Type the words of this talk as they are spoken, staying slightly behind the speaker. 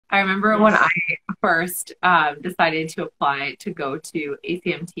I remember when Yes. I first decided to apply to go to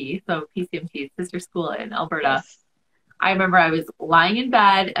ACMT, so PCMT, sister school in Alberta. Yes. I remember I was lying in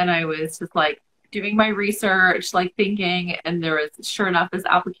bed and I was just like doing my research, like thinking, and there was sure enough, this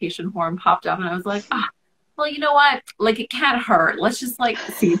application form popped up, and I was like, ah, well, you know what? Like it can't hurt. Let's just like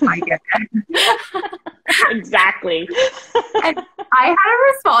see if I get it. Exactly. And I had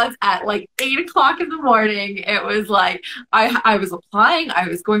a response at like 8 o'clock in the morning. It was like I was applying, I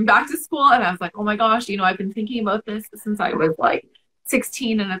was going back to school, and I was like, oh my gosh, I've been thinking about this since I was like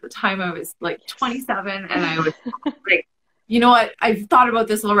 16, and at the time I was like 27, and I was like, you know what? I've thought about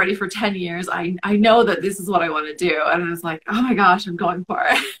this already for 10 years. I know that this is what I want to do. And I was like, oh my gosh, I'm going for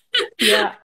it. Yeah.